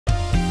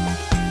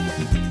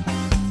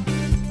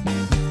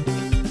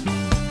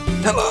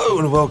Hello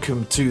and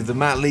welcome to the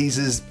Matt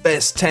Lees'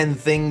 Best 10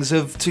 Things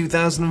of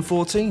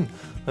 2014,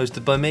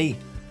 hosted by me,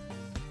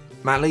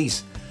 Matt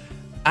Lees.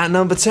 At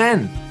number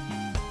 10,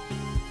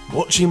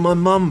 watching my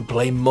mum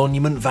play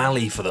Monument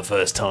Valley for the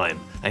first time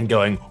and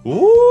going,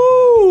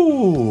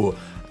 ooh,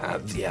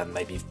 yeah,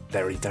 maybe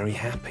very, very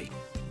happy.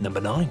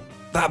 Number 9,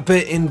 that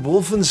bit in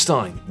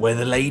Wolfenstein where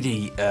the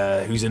lady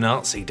who's a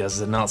Nazi does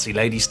the Nazi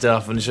lady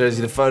stuff and shows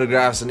you the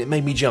photographs, and it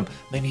made me jump,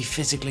 made me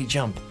physically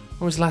jump.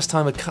 When was the last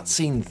time a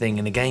cutscene thing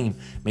in a game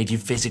made you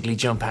physically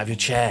jump out of your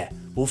chair?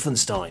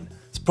 Wolfenstein.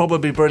 It's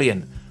probably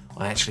brilliant.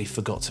 I actually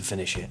forgot to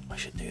finish it. I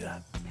should do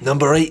that.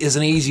 Number 8 is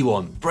an easy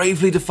one.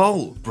 Bravely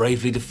Default.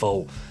 Bravely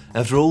Default.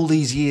 After all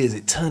these years,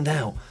 it turned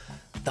out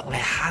that I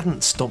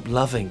hadn't stopped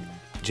loving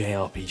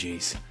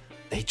JRPGs.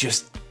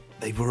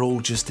 They were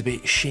all just a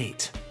bit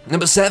shit.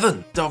 Number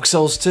 7, Dark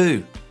Souls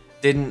 2.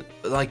 Didn't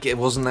like it,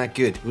 wasn't that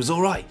good. It was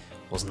alright.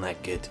 Wasn't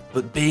that good.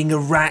 But being a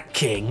rat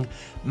king,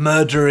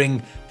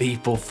 murdering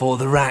people for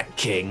the rat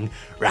king,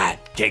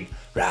 rat king,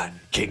 rat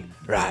king,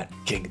 rat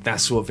king.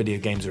 That's what video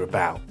games are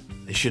about.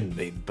 They shouldn't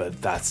be,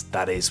 but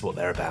that is what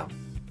they're about.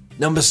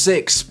 Number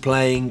 6,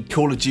 playing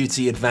Call of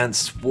Duty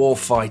Advanced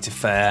Warfighter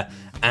Fair,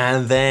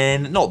 and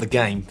then, not the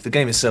game. The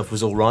game itself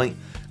was alright,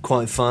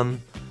 quite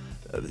fun,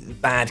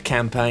 bad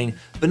campaign.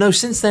 But no,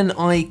 since then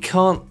I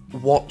can't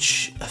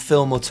watch a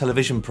film or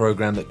television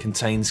program that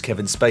contains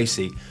Kevin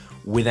Spacey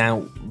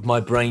without my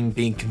brain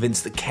being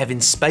convinced that Kevin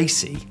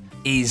Spacey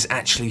is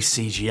actually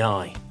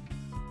CGI.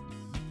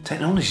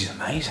 Technology's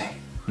amazing.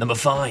 Number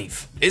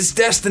 5, it's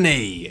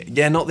Destiny.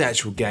 Yeah, not the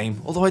actual game,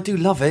 although I do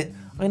love it.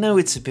 I know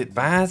it's a bit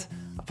bad,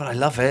 but I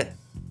love it.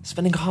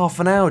 Spending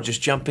half an hour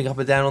just jumping up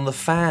and down on the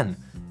fan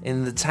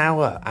in the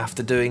tower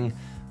after doing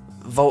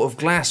Vault of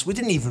Glass. We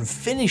didn't even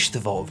finish the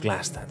Vault of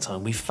Glass that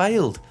time, we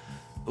failed.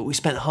 But we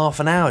spent half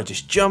an hour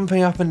just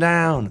jumping up and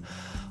down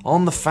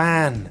on the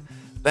fan.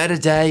 Better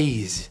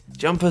days.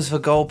 Jumpers for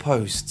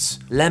goalposts,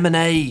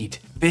 lemonade,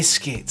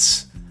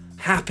 biscuits,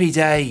 happy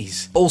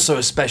days. Also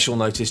a special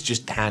notice,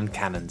 just hand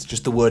cannons,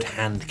 just the word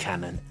hand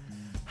cannon.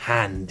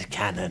 Hand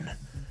cannon.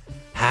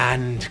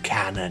 Hand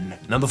cannon.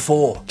 Number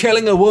 4,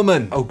 killing a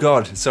woman. Oh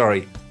God,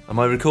 sorry, am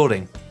I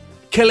recording?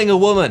 Killing a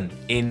woman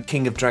in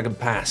King of Dragon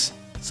Pass.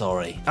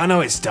 Sorry. I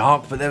know it's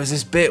dark, but there was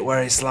this bit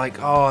where it's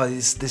like, oh,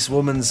 this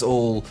woman's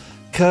all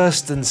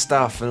cursed and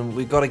stuff and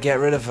we've got to get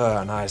rid of her.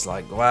 And I was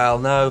like, well,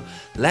 no,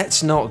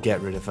 let's not get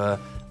rid of her.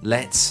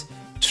 Let's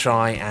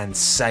try and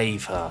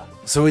save her.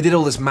 So we did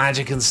all this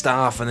magic and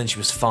stuff and then she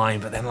was fine,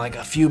 but then like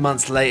a few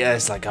months later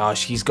it's like, oh,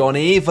 she's gone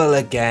evil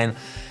again.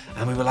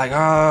 And we were like,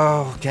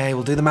 oh, okay,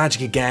 we'll do the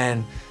magic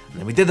again. And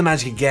then we did the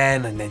magic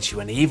again and then she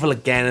went evil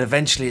again, and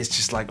eventually it's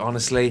just like,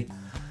 honestly,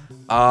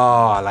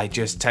 oh, like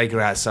just take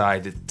her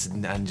outside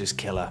and just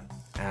kill her.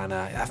 And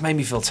that made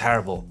me feel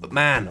terrible. But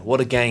man,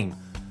 what a game.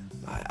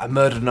 I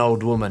murdered an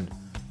old woman.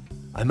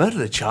 I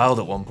murdered a child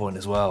at one point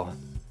as well.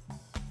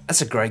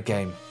 That's a great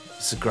game.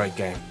 It's a great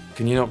game.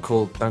 Can you don't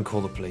call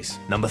the police.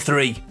 Number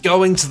 3,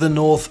 going to the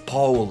North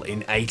Pole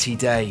in 80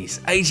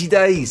 days. 80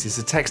 days is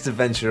a text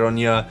adventure on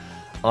your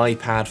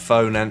iPad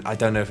phone, and I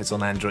don't know if it's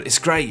on Android. It's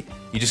great.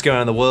 You just go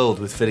around the world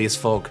with Phileas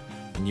Fogg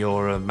and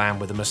you're a man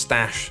with a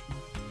moustache.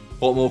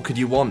 What more could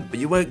you want? But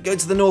you won't go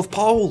to the North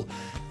Pole,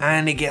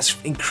 and it gets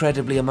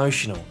incredibly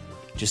emotional.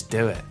 Just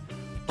do it.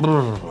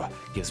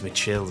 Gives me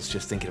chills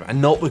just thinking about it.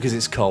 And not because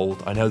it's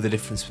cold. I know the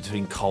difference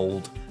between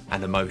cold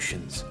and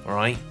emotions,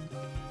 alright?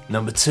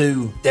 Number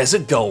 2,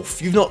 desert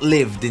golf. You've not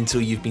lived until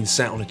you've been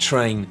sat on a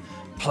train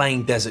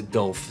playing desert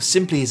golf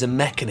simply as a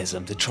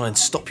mechanism to try and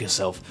stop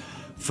yourself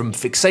from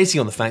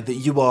fixating on the fact that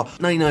you are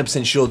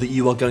 99% sure that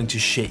you are going to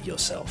shit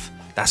yourself.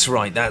 That's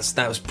right,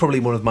 that was probably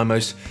one of my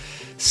most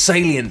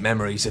salient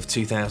memories of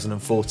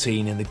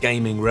 2014 in the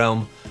gaming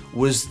realm,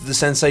 was the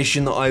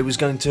sensation that I was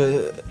going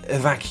to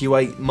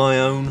evacuate my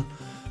own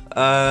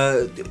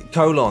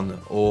colon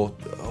or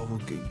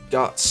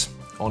guts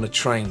on a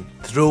train.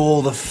 Through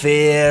all the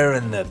fear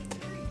and the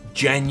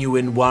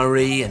genuine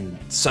worry and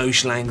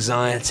social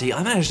anxiety,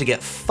 I managed to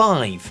get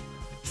five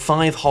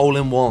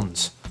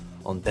hole-in-ones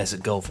on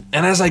desert golf.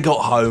 And as I got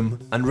home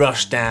and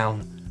rushed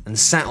down and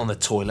sat on the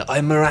toilet,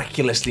 I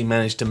miraculously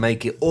managed to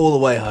make it all the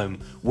way home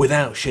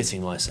without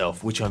shitting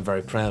myself, which I'm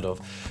very proud of.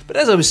 But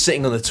as I was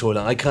sitting on the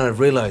toilet, I kind of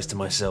realised to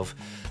myself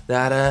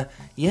that,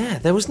 yeah,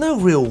 there was no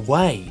real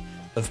way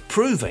of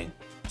proving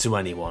to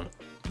anyone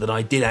that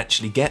I did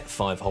actually get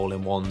 5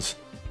 hole-in-ones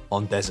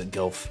on desert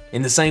golf.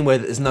 In the same way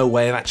that there's no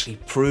way of actually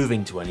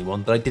proving to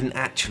anyone that I didn't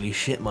actually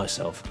shit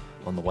myself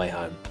on the way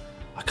home.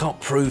 I can't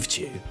prove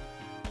to you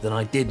that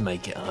I did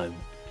make it home.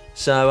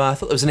 So I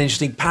thought there was an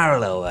interesting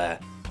parallel there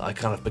that I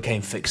kind of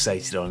became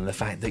fixated on, and the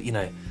fact that, you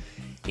know,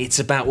 it's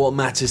about what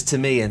matters to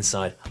me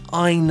inside.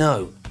 I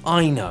know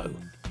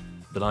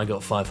that I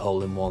got 5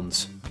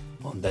 hole-in-ones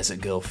on desert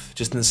golf,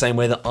 just in the same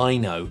way that I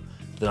know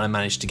that I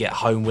managed to get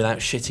home without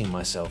shitting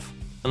myself.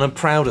 And I'm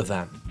proud of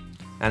that.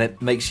 And it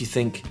makes you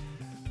think,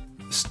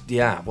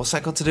 yeah, what's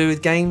that got to do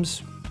with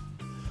games?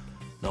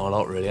 Not a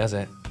lot really, has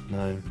it?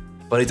 No.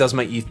 But it does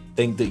make you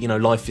think that, you know,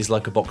 life is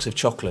like a box of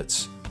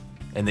chocolates.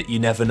 and that you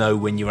never know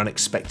when you're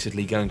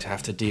unexpectedly going to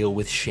have to deal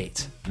with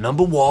shit.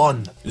 Number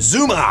 1,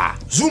 Zuma!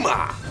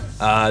 Zuma!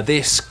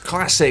 This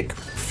classic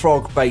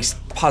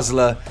frog-based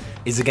puzzler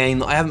is a game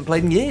that I haven't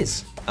played in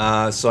years.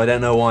 So I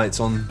don't know why it's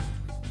on.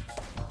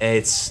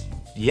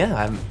 Yeah,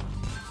 I haven't.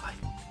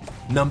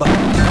 Number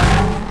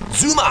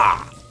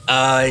Zuma!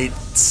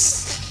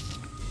 It's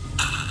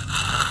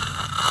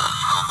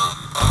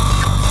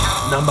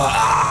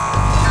number